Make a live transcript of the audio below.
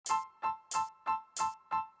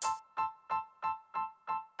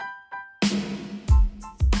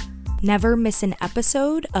Never miss an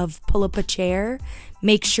episode of Pull Up a Chair.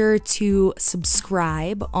 Make sure to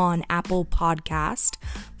subscribe on Apple Podcast.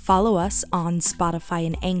 Follow us on Spotify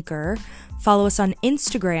and Anchor. Follow us on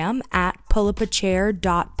Instagram at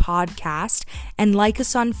pullupachair.podcast and like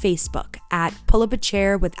us on Facebook at Pull Up a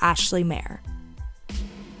Chair with Ashley Mayer.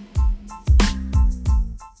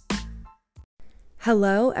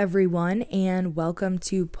 Hello, everyone, and welcome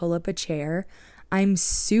to Pull Up a Chair. I'm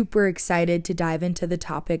super excited to dive into the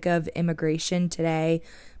topic of immigration today.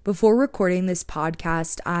 Before recording this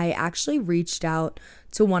podcast, I actually reached out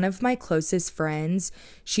to one of my closest friends.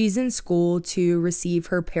 She's in school to receive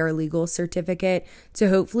her paralegal certificate to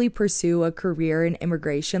hopefully pursue a career in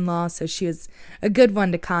immigration law, so she was a good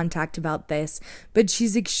one to contact about this. But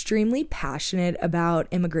she's extremely passionate about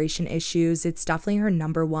immigration issues. It's definitely her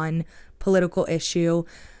number one political issue.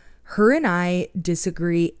 Her and I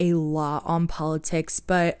disagree a lot on politics,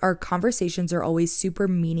 but our conversations are always super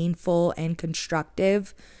meaningful and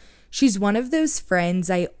constructive. She's one of those friends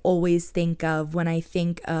I always think of when I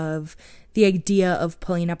think of the idea of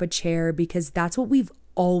pulling up a chair, because that's what we've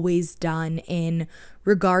always done in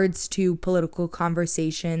regards to political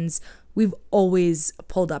conversations. We've always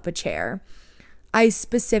pulled up a chair. I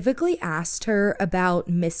specifically asked her about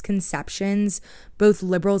misconceptions both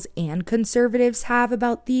liberals and conservatives have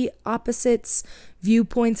about the opposites'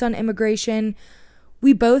 viewpoints on immigration.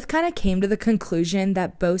 We both kind of came to the conclusion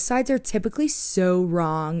that both sides are typically so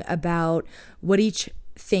wrong about what each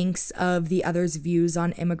thinks of the other's views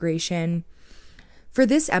on immigration. For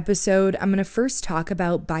this episode, I'm going to first talk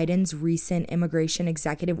about Biden's recent immigration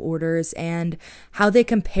executive orders and how they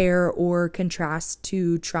compare or contrast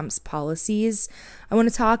to Trump's policies. I want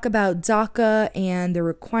to talk about DACA and the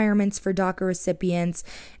requirements for DACA recipients.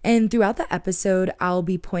 And throughout the episode, I'll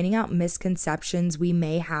be pointing out misconceptions we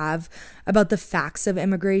may have about the facts of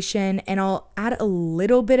immigration, and I'll add a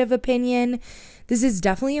little bit of opinion. This is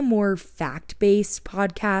definitely a more fact-based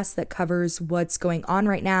podcast that covers what's going on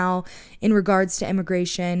right now in regards to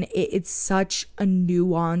immigration. It's such a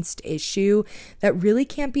nuanced issue that really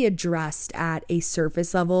can't be addressed at a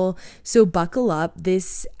surface level. So buckle up.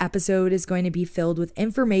 This episode is going to be filled with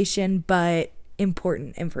information, but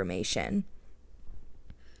important information.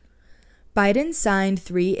 Biden signed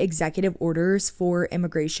 3 executive orders for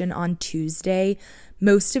immigration on Tuesday.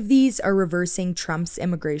 Most of these are reversing Trump's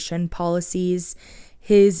immigration policies.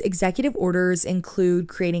 His executive orders include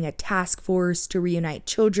creating a task force to reunite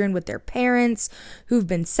children with their parents who've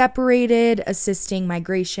been separated, assisting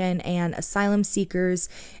migration and asylum seekers,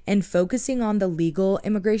 and focusing on the legal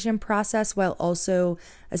immigration process while also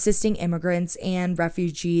assisting immigrants and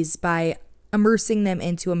refugees by immersing them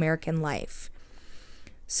into American life.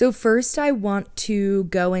 So first, I want to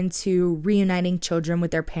go into reuniting children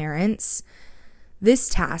with their parents. This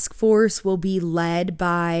task force will be led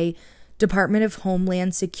by Department of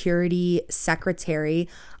Homeland Security Secretary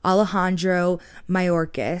Alejandro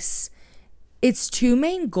Mayorkas. Its 2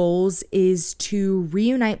 main goals is to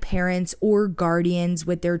reunite parents or guardians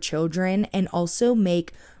with their children and also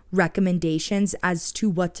make recommendations as to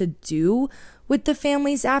what to do with the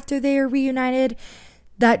families after they are reunited.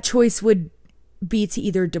 That choice would be to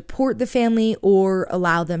either deport the family or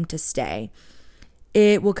allow them to stay.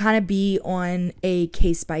 It will kind of be on a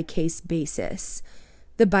case-by-case basis.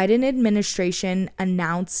 The Biden administration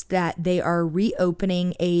announced that they are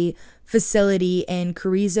reopening a facility in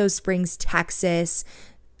Carrizo Springs, Texas,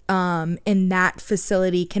 and that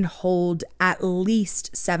facility can hold at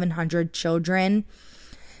least 700 children.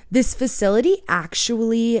 This facility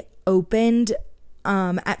actually opened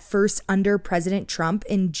at first under President Trump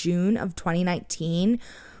in June of 2019,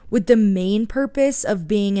 with the main purpose of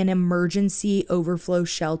being an emergency overflow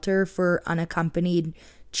shelter for unaccompanied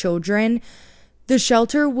children. The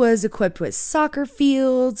shelter was equipped with soccer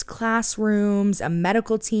fields, classrooms, a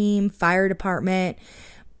medical team, fire department,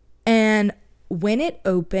 and when it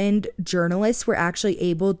opened, journalists were actually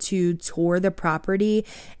able to tour the property,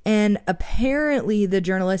 and apparently the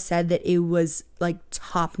journalist said that it was like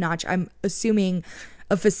top notch. I'm assuming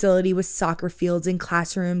a facility with soccer fields and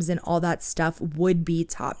classrooms and all that stuff would be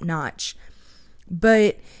top notch.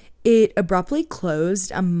 But it abruptly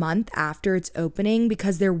closed a month after its opening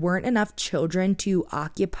because there weren't enough children to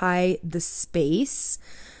occupy the space.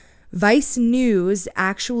 Vice News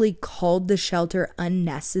actually called the shelter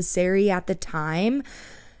unnecessary at the time,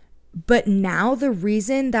 but now the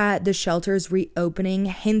reason that the shelter is reopening,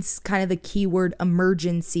 hence kind of the keyword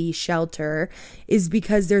emergency shelter, is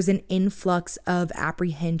because there's an influx of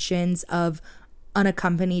apprehensions of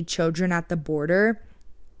unaccompanied children at the border.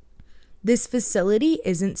 This facility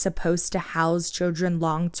isn't supposed to house children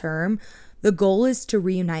long term. The goal is to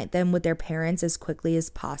reunite them with their parents as quickly as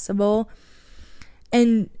possible.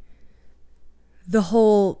 And the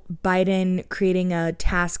whole Biden creating a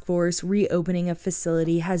task force, reopening a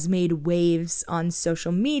facility has made waves on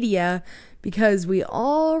social media because we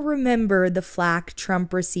all remember the flack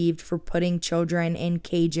Trump received for putting children in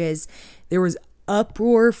cages. There was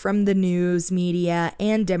uproar from the news media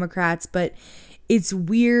and Democrats, but it's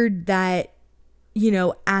weird that,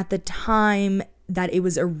 at the time that it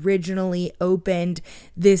was originally opened,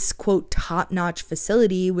 this quote top-notch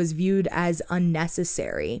facility was viewed as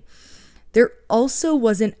unnecessary. There also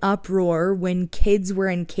was an uproar when kids were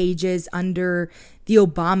in cages under the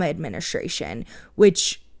Obama administration,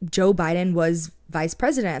 which Joe Biden was vice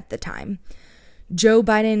president at the time. Joe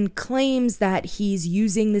Biden claims that he's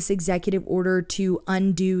using this executive order to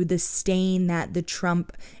undo the stain that the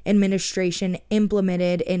Trump administration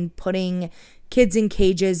implemented in putting kids in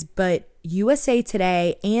cages, but USA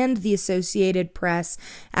Today and the Associated Press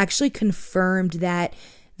actually confirmed that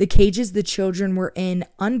the cages the children were in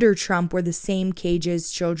under Trump were the same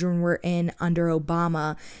cages children were in under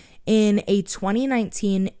Obama. In a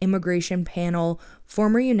 2019 immigration panel,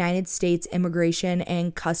 former United States Immigration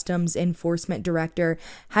and Customs Enforcement Director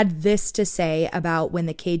had this to say about when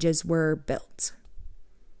the cages were built.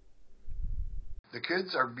 The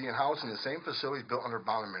kids are being housed in the same facilities built under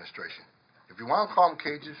Obama administration. If you want to call them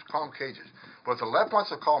cages, call them cages. But if the left wants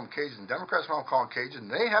to call them cages and Democrats want to call them cages,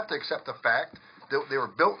 they have to accept the fact that they were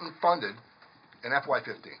built and funded in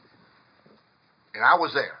FY15. And I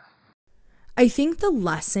was there. I think the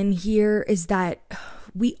lesson here is that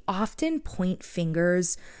we often point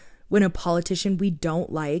fingers when a politician we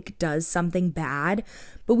don't like does something bad,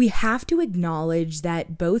 but we have to acknowledge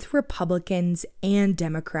that both Republicans and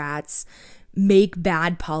Democrats make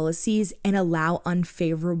bad policies and allow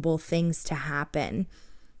unfavorable things to happen.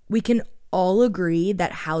 We can all agree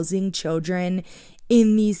that housing children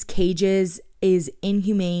in these cages is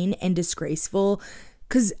inhumane and disgraceful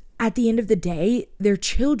because at the end of the day, they're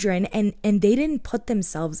children and they didn't put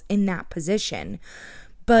themselves in that position.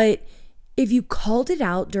 But if you called it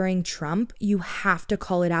out during Trump, you have to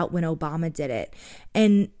call it out when Obama did it.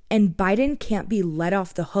 And Biden can't be let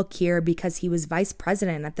off the hook here because he was vice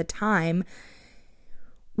president at the time.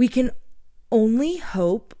 We can only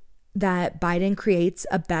hope that Biden creates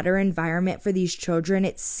a better environment for these children.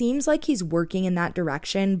 It seems like he's working in that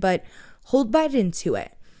direction, but hold Biden to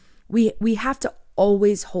it. We have to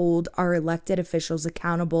always hold our elected officials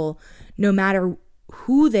accountable, no matter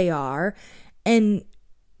who they are. And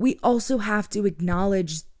we also have to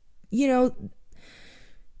acknowledge,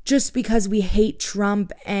 just because we hate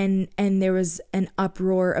Trump and there was an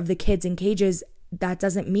uproar of the kids in cages, that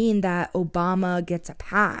doesn't mean that Obama gets a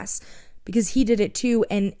pass, because he did it too.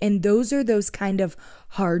 And those are those kind of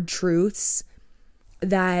hard truths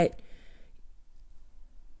that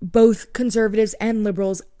both conservatives and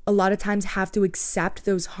liberals a lot of times have to accept,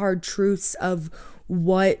 those hard truths of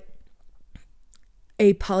what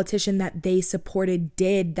a politician that they supported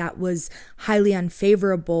did that was highly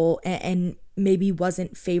unfavorable and maybe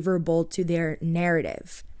wasn't favorable to their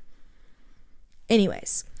narrative.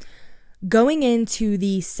 Anyways, going into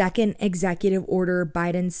the second executive order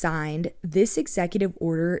Biden signed, this executive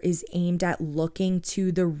order is aimed at looking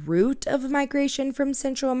to the root of migration from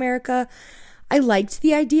Central America. I liked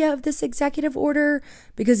the idea of this executive order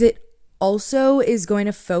because it also is going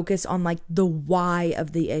to focus on the why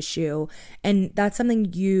of the issue. And that's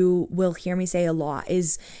something you will hear me say a lot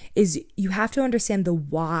is you have to understand the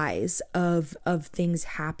whys of things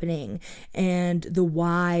happening and the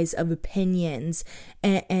whys of opinions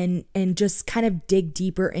and just kind of dig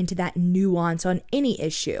deeper into that nuance on any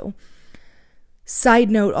issue. Side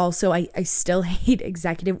note also, I still hate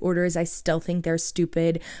executive orders. I still think they're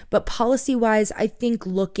stupid. But policy-wise, I think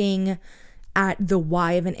looking at the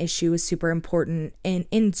why of an issue is super important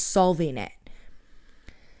in solving it.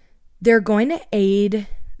 They're going to aid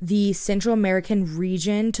the Central American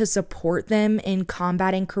region to support them in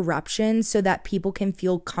combating corruption so that people can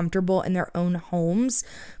feel comfortable in their own homes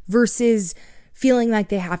versus feeling like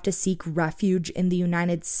they have to seek refuge in the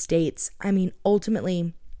United States. I mean,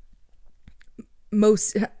 ultimately,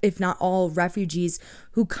 most, if not all, refugees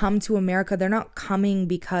who come to America, they're not coming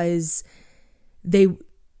because they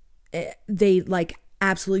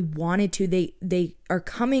absolutely wanted to. They are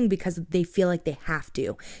coming because they feel like they have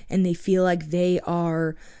to, and they feel like they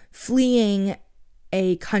are fleeing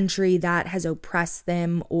a country that has oppressed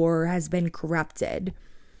them or has been corrupted.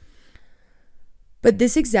 But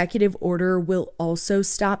this executive order will also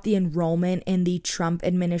stop the enrollment in the Trump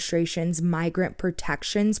administration's Migrant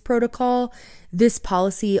Protections Protocol. This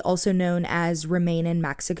policy, also known as Remain in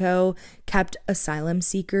Mexico, kept asylum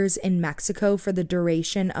seekers in Mexico for the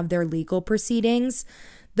duration of their legal proceedings.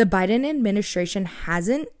 The Biden administration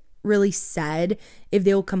hasn't really said if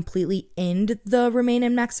they will completely end the Remain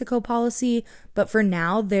in Mexico policy, but for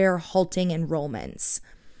now, they're halting enrollments.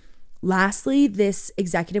 Lastly, this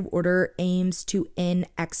executive order aims to end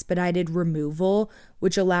expedited removal,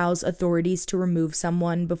 which allows authorities to remove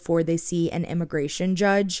someone before they see an immigration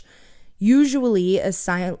judge. Usually,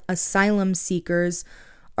 asylum seekers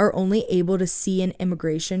are only able to see an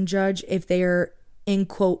immigration judge if they are in,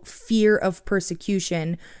 quote, fear of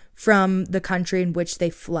persecution from the country in which they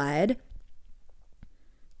fled.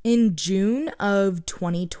 In June of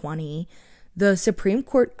 2020, the Supreme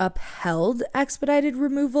Court upheld expedited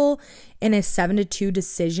removal in a 7-2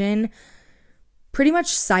 decision, pretty much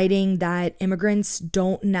citing that immigrants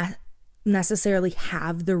don't necessarily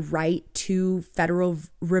have the right to federal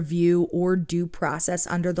review or due process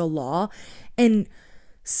under the law. And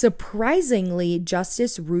surprisingly,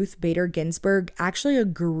 Justice Ruth Bader Ginsburg actually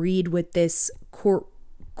agreed with this court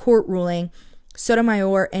ruling.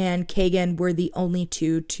 Sotomayor and Kagan were the only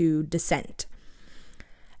two to dissent.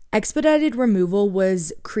 Expedited removal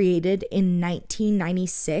was created in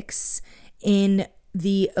 1996 in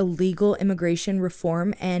the Illegal Immigration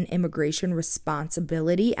Reform and Immigration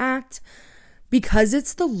Responsibility Act. Because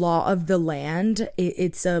it's the law of the land,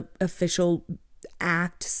 it's an official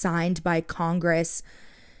act signed by Congress.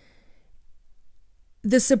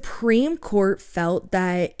 The Supreme Court felt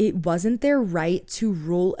that it wasn't their right to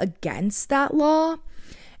rule against that law.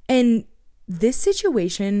 And this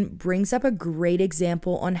situation brings up a great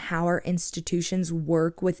example on how our institutions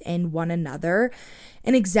work within one another.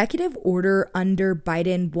 An executive order under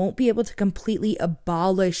Biden won't be able to completely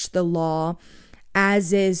abolish the law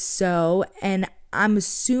as is so, and I'm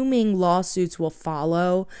assuming lawsuits will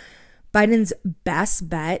follow. Biden's best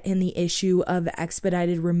bet in the issue of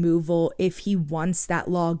expedited removal, if he wants that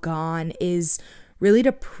law gone, is really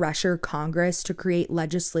to pressure Congress to create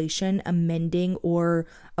legislation amending or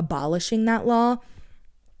abolishing that law.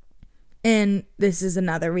 And this is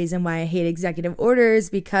another reason why I hate executive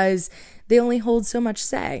orders, because they only hold so much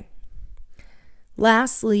say.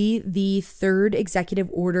 Lastly, the third executive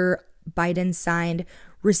order Biden signed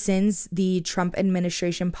rescinds the Trump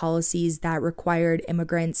administration policies that required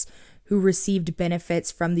immigrants who received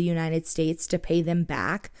benefits from the United States to pay them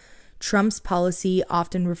back. Trump's policy,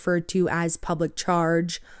 often referred to as public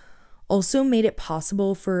charge, also made it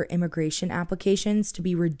possible for immigration applications to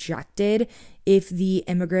be rejected if the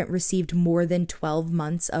immigrant received more than 12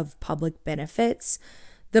 months of public benefits.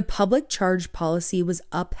 The public charge policy was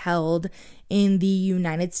upheld in the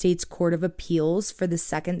United States Court of Appeals for the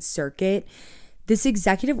Second Circuit. This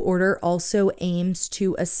executive order also aims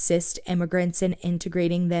to assist immigrants in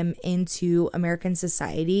integrating them into American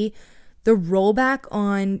society. The rollback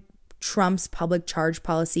on Trump's public charge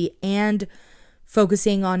policy and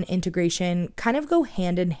focusing on integration kind of go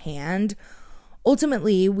hand in hand.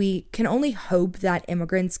 Ultimately, we can only hope that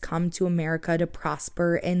immigrants come to America to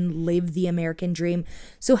prosper and live the American dream.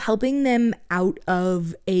 So helping them out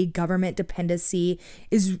of a government dependency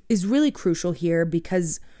is really crucial here,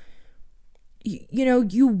 because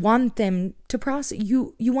you want them to prosper.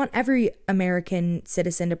 You want every American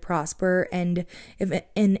citizen to prosper, and if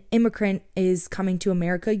an immigrant is coming to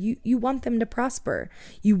America, you want them to prosper.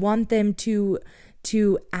 You want them to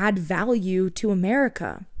add value to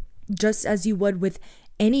America, just as you would with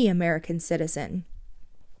any American citizen.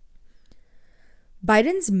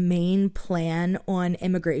 Biden's main plan on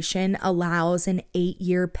immigration allows an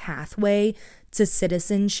 8-year pathway to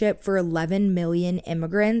citizenship for 11 million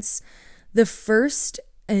immigrants. The first,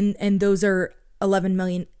 and those are 11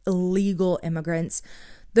 million illegal immigrants.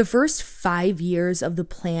 The first 5 years of the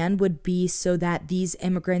plan would be so that these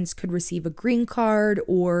immigrants could receive a green card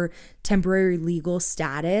or temporary legal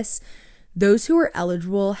status. Those who are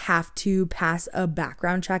eligible have to pass a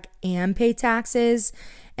background check and pay taxes.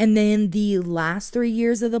 And then the last 3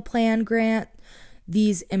 years of the plan grant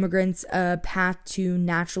these immigrants a path to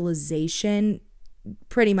naturalization,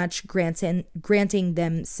 pretty much granting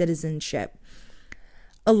them citizenship.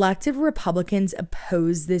 Elected Republicans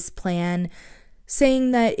oppose this plan,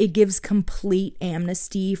 saying that it gives complete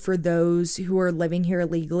amnesty for those who are living here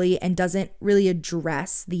illegally and doesn't really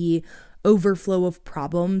address the overflow of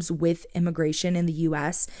problems with immigration in the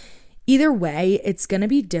U.S. Either way, it's going to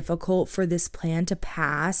be difficult for this plan to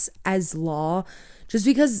pass as law, just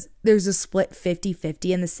because there's a split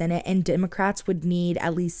 50-50 in the Senate, and Democrats would need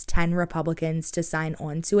at least 10 Republicans to sign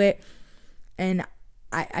on to it. And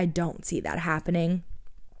I don't see that happening.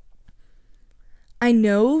 I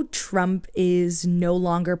know Trump is no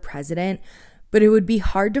longer president, but it would be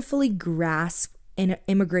hard to fully grasp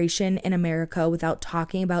immigration in America without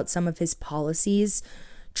talking about some of his policies.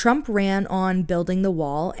 Trump ran on building the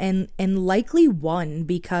wall and likely won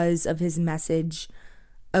because of his message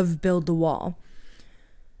of build the wall.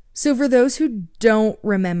 So for those who don't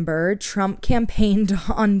remember, Trump campaigned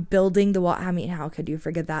on building the wall. I mean, how could you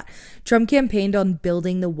forget that? Trump campaigned on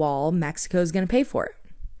building the wall. Mexico's going to pay for it.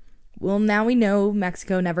 Well, now we know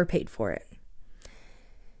Mexico never paid for it.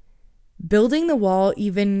 Building the wall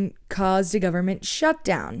even caused a government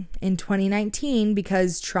shutdown in 2019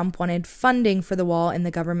 because Trump wanted funding for the wall in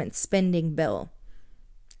the government spending bill.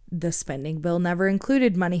 The spending bill never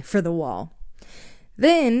included money for the wall.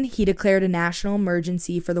 Then he declared a national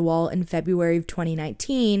emergency for the wall in February of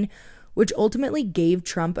 2019, which ultimately gave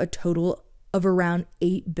Trump a total of around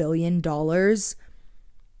 $8 billion.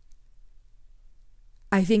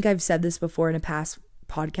 I think I've said this before in a past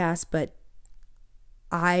podcast, but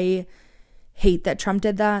I hate that Trump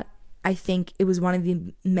did that. I think it was one of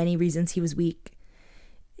the many reasons he was weak.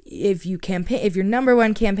 If your number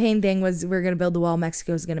one campaign thing was we're going to build the wall,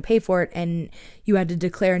 Mexico's going to pay for it, and you had to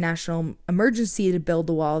declare a national emergency to build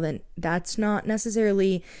the wall, then that's not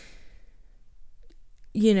necessarily,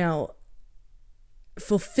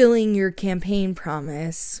 fulfilling your campaign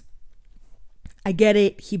promise. I get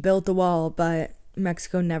it, he built the wall, but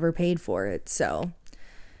Mexico never paid for it, so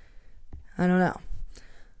I don't know.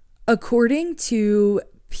 According to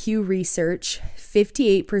Pew Research,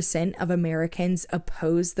 58% of Americans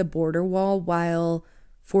opposed the border wall while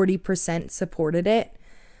 40% supported it.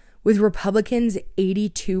 With Republicans,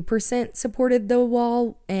 82% supported the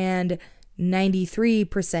wall and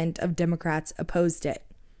 93% of Democrats opposed it.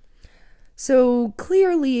 So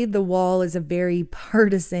clearly the wall is a very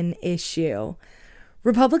partisan issue.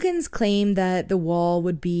 Republicans claim that the wall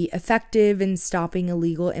would be effective in stopping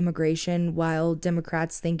illegal immigration, while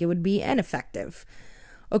Democrats think it would be ineffective.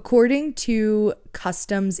 According to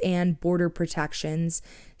Customs and Border Protections,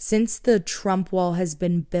 since the Trump wall has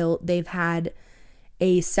been built, they've had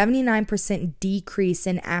a 79% decrease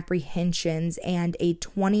in apprehensions and a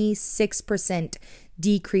 26%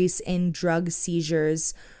 decrease in drug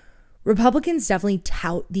seizures. Republicans definitely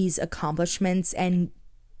tout these accomplishments, and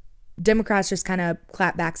Democrats just kind of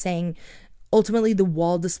clap back saying, ultimately, the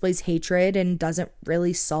wall displays hatred and doesn't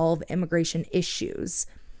really solve immigration issues.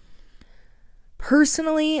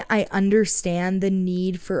 Personally, I understand the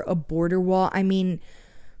need for a border wall. I mean,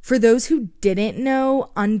 for those who didn't know,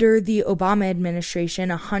 under the Obama administration,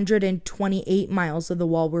 128 miles of the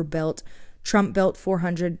wall were built. Trump built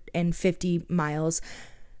 450 miles.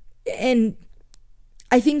 And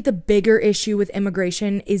I think the bigger issue with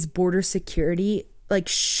immigration is border security. Like,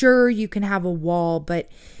 sure, you can have a wall, but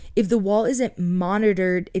if the wall isn't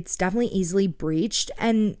monitored, it's definitely easily breached.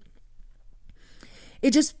 And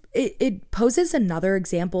it poses another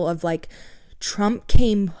example of, like, Trump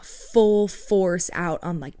came full force out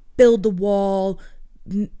on, like, build the wall,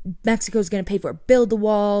 Mexico's going to pay for it, build the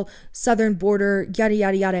wall, southern border, yada,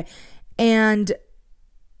 yada, yada. And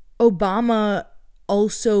Obama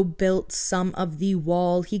also built some of the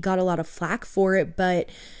wall. He got a lot of flack for it, but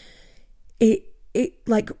it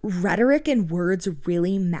like, rhetoric and words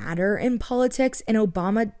really matter in politics. And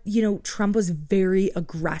Obama, Trump was very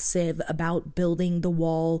aggressive about building the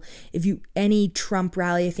wall. Any Trump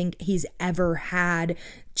rally I think he's ever had,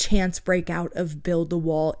 chance breakout of build the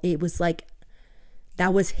wall, it was like,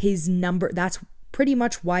 that was his number. That's pretty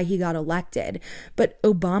much why he got elected. But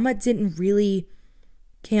Obama didn't really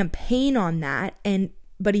campaign on that,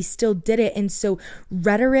 but he still did it. And so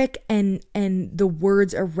rhetoric and the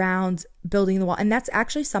words around building the wall, and that's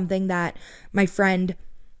actually something that my friend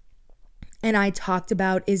and I talked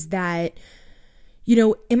about, is that,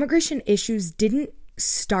 immigration issues didn't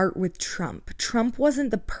start with Trump. Trump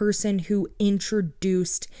wasn't the person who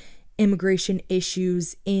introduced immigration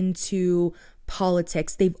issues into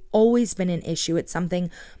politics. They've always been an issue. It's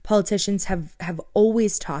something politicians have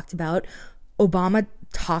always talked about. Obama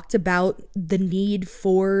talked about the need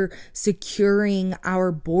for securing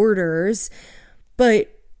our borders,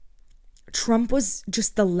 but Trump was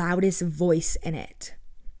just the loudest voice in it.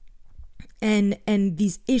 And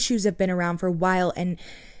these issues have been around for a while, and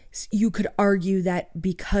you could argue that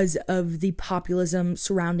because of the populism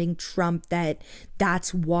surrounding Trump,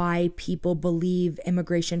 that's why people believe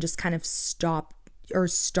immigration just kind of stopped or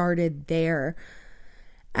started there.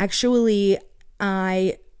 Actually,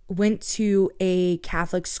 I went to a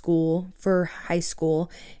Catholic school for high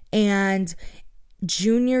school, and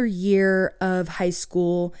junior year of high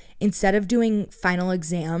school, instead of doing final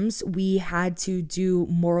exams, we had to do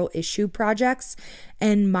moral issue projects,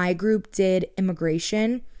 and my group did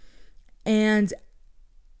immigration. And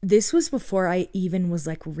this was before I even was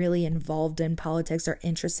like really involved in politics or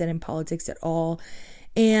interested in politics at all.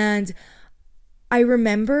 And I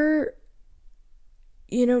remember,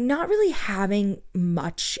 not really having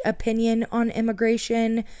much opinion on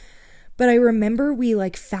immigration, but I remember we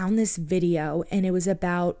like found this video, and it was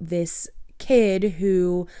about this kid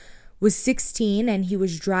who was 16 and he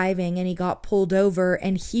was driving and he got pulled over,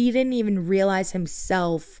 and he didn't even realize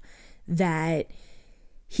himself that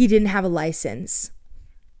he didn't have a license.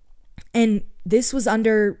 And this was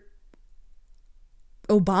under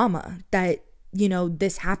Obama that,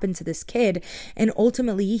 this happened to this kid. And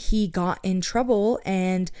ultimately he got in trouble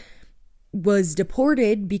and was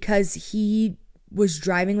deported because he was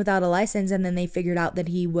driving without a license. And then they figured out that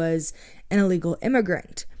he was an illegal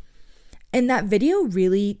immigrant. And that video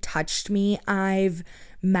really touched me. I've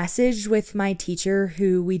messaged with my teacher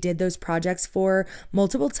who we did those projects for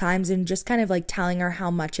multiple times and just kind of like telling her how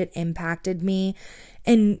much it impacted me.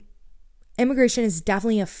 And immigration is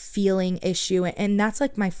definitely a feeling issue. And that's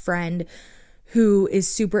like my friend who is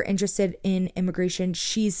super interested in immigration.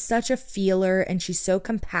 She's such a feeler and she's so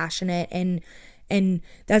compassionate, and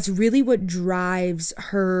that's really what drives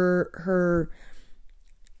her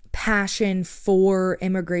passion for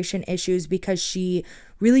immigration issues, because she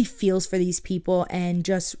really feels for these people and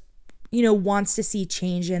just wants to see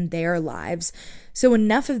change in their lives. So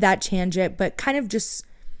enough of that tangent, but kind of just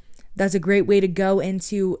that's a great way to go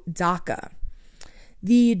into DACA.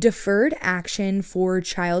 The Deferred Action for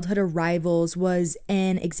Childhood Arrivals was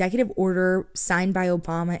an executive order signed by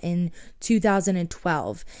Obama in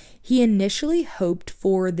 2012. He initially hoped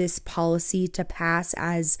for this policy to pass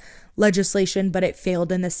as legislation, but it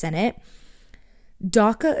failed in the Senate.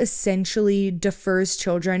 DACA essentially defers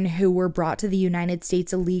children who were brought to the United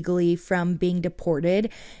States illegally from being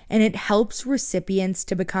deported, and it helps recipients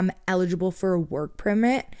to become eligible for a work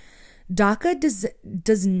permit. DACA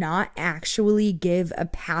does not actually give a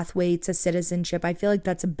pathway to citizenship. I feel like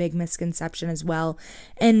that's a big misconception as well.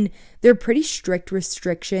 And there are pretty strict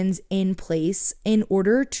restrictions in place. In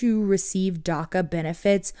order to receive DACA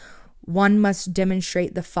benefits, one must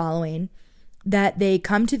demonstrate the following: that they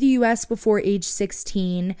come to the U.S. before age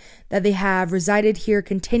 16, that they have resided here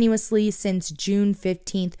continuously since June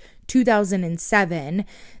 15th, 2007,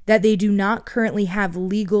 that they do not currently have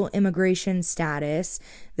legal immigration status,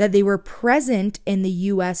 that they were present in the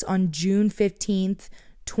U.S. on June 15th,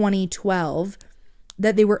 2012,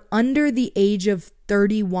 that they were under the age of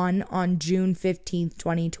 31 on June 15th,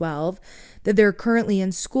 2012, that they're currently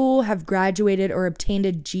in school, have graduated or obtained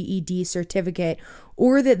a GED certificate,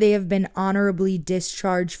 or that they have been honorably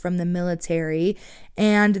discharged from the military,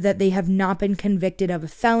 and that they have not been convicted of a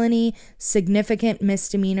felony, significant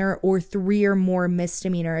misdemeanor, or 3 or more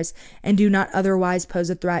misdemeanors, and do not otherwise pose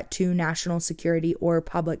a threat to national security or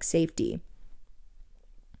public safety.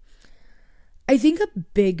 I think a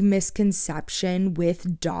big misconception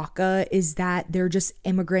with DACA is that they're just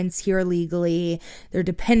immigrants here illegally, they're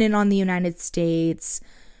dependent on the United States.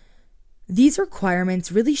 These requirements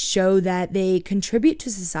really show that they contribute to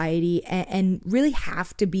society and really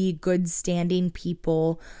have to be good standing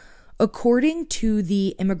people. According to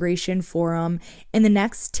the Immigration Forum, in the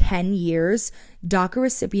next 10 years, DACA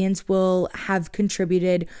recipients will have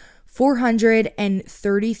contributed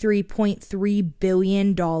 $433.3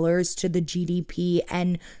 billion to the GDP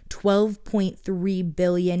and $12.3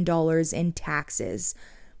 billion in taxes.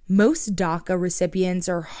 Most DACA recipients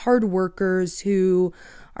are hard workers who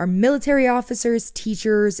are military officers,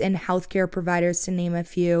 teachers, and healthcare providers, to name a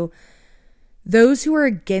few. Those who are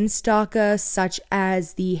against DACA, such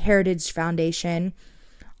as the Heritage Foundation,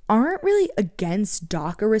 aren't really against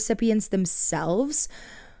DACA recipients themselves,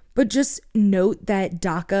 but just note that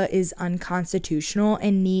DACA is unconstitutional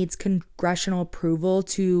and needs congressional approval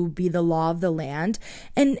to be the law of the land.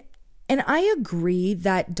 And I agree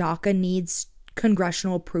that DACA needs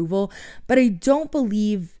congressional approval, but I don't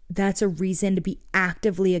believe that's a reason to be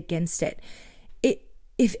actively against it.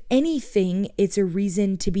 If anything, it's a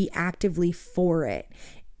reason to be actively for it.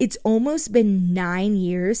 It's almost been 9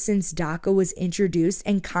 years since DACA was introduced,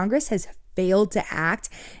 and Congress has failed to act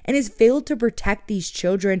and has failed to protect these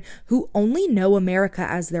children who only know America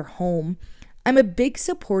as their home. I'm a big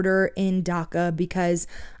supporter in DACA because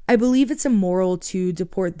I believe it's immoral to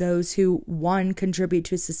deport those who, 1, contribute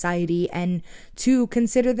to society, and 2,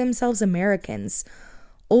 consider themselves Americans.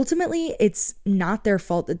 Ultimately, it's not their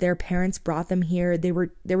fault that their parents brought them here. They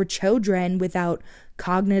were children without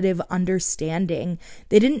cognitive understanding.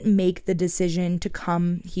 They didn't make the decision to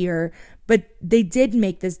come here, but they did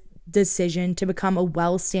make this decision to become a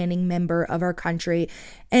well-standing member of our country.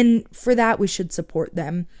 And for that, we should support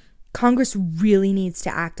them. Congress really needs to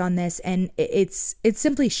act on this, and it's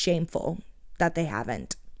simply shameful that they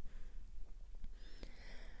haven't.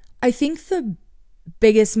 I think the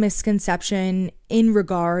biggest misconception in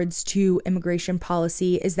regards to immigration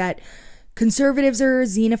policy is that conservatives are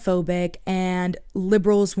xenophobic and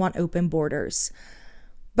liberals want open borders.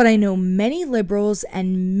 But I know many liberals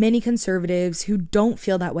and many conservatives who don't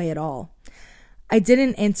feel that way at all. I did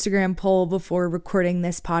an Instagram poll before recording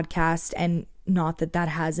this podcast, and not that that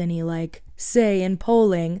has any say in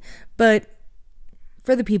polling, but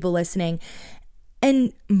for the people listening.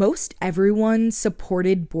 And most everyone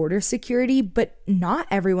supported border security, but not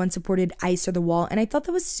everyone supported ICE or the wall. And I thought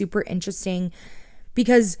that was super interesting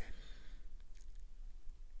because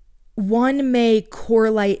one may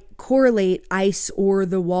correlate ICE or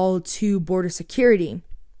the wall to border security,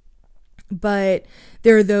 but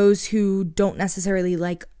there are those who don't necessarily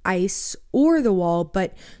like ICE or the wall,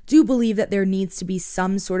 but do believe that there needs to be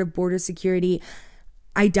some sort of border security.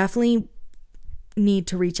 I definitely need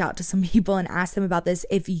to reach out to some people and ask them about this.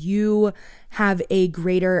 If you have a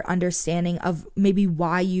greater understanding of maybe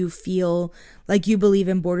why you feel like you believe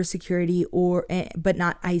in border security but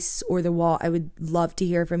not ICE or the wall, I would love to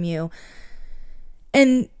hear from you.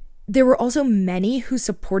 And there were also many who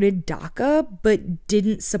supported DACA but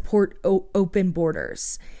didn't support open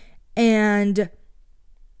borders. And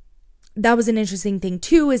that was an interesting thing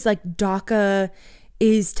too, is DACA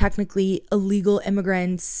is technically illegal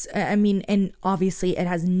immigrants. And obviously it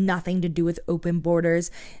has nothing to do with open borders.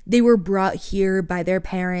 They were brought here by their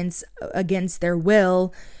parents against their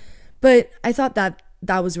will. But I thought that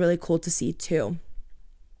was really cool to see too.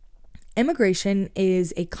 Immigration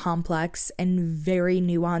is a complex and very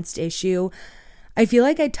nuanced issue. I feel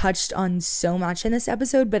like I touched on so much in this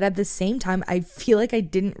episode, but at the same time, I feel like I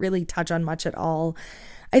didn't really touch on much at all.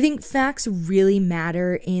 I think facts really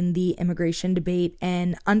matter in the immigration debate,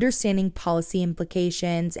 and understanding policy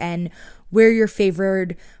implications and where your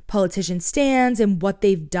favored politician stands and what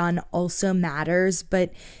they've done also matters.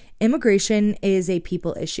 But immigration is a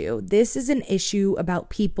people issue. This is an issue about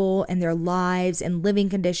people and their lives and living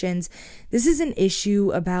conditions. This is an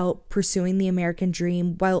issue about pursuing the American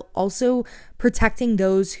dream while also protecting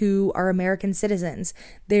those who are American citizens.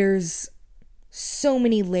 There's so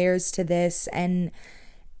many layers to this, and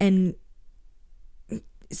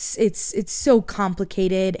it's so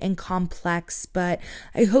complicated and complex, but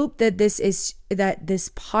I hope that this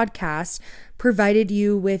podcast provided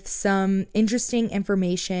you with some interesting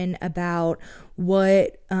information about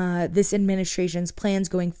what this administration's plans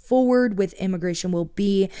going forward with immigration will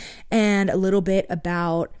be, and a little bit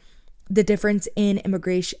about the difference in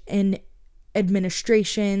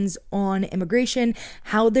administrations on immigration,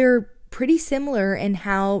 how they're pretty similar and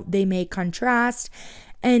how they may contrast.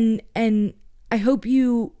 And I hope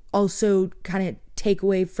you also kind of take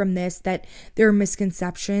away from this that there are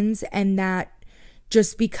misconceptions, and that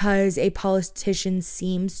just because a politician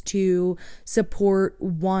seems to support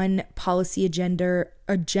one policy agenda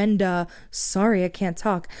or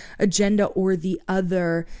the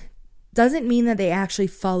other, doesn't mean that they actually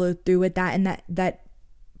follow through with that, and that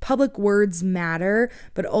public words matter,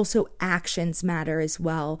 but also actions matter as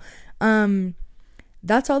well.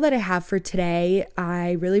 That's all that I have for today.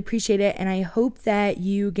 I really appreciate it, and I hope that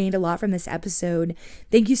you gained a lot from this episode.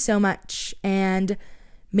 Thank you so much, and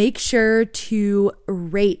make sure to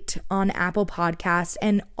rate on Apple Podcasts.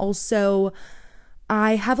 And also,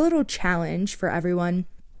 I have a little challenge for everyone.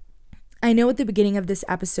 I know at the beginning of this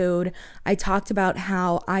episode, I talked about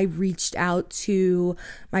how I reached out to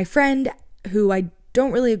my friend who I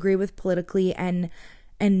don't really agree with politically, and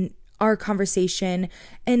our conversation,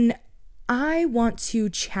 and I want to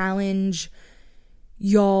challenge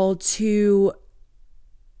y'all to,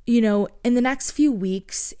 in the next few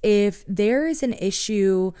weeks, if there is an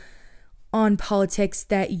issue on politics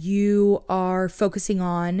that you are focusing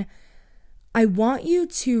on, I want you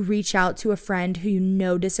to reach out to a friend who you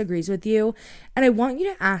know disagrees with you, and I want you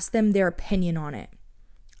to ask them their opinion on it.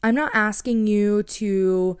 I'm not asking you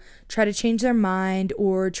to try to change their mind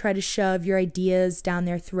or try to shove your ideas down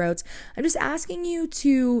their throats. I'm just asking you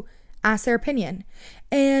to ask their opinion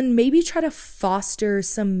and maybe try to foster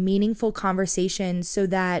some meaningful conversations so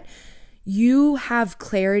that you have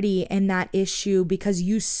clarity in that issue because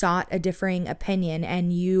you sought a differing opinion,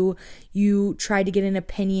 and you tried to get an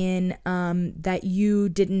opinion that you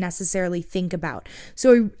didn't necessarily think about.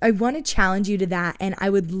 So I want to challenge you to that, and I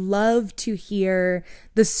would love to hear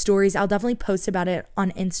the stories. I'll definitely post about it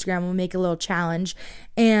on Instagram. We'll make a little challenge,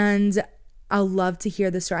 and I'll love to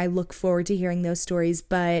hear the story. I look forward to hearing those stories.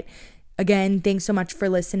 But again, thanks so much for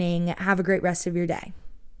listening. Have a great rest of your day.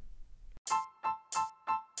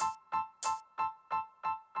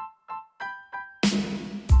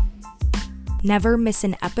 Never miss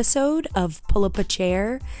an episode of Pull Up a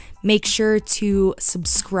Chair. Make sure to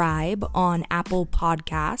subscribe on Apple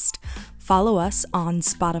Podcast. Follow us on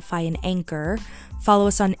Spotify and Anchor. Follow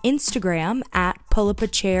us on Instagram at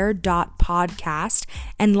pullapachair.podcast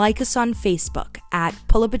and like us on Facebook at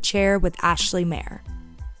Pull Up a Chair with Ashley Mayer.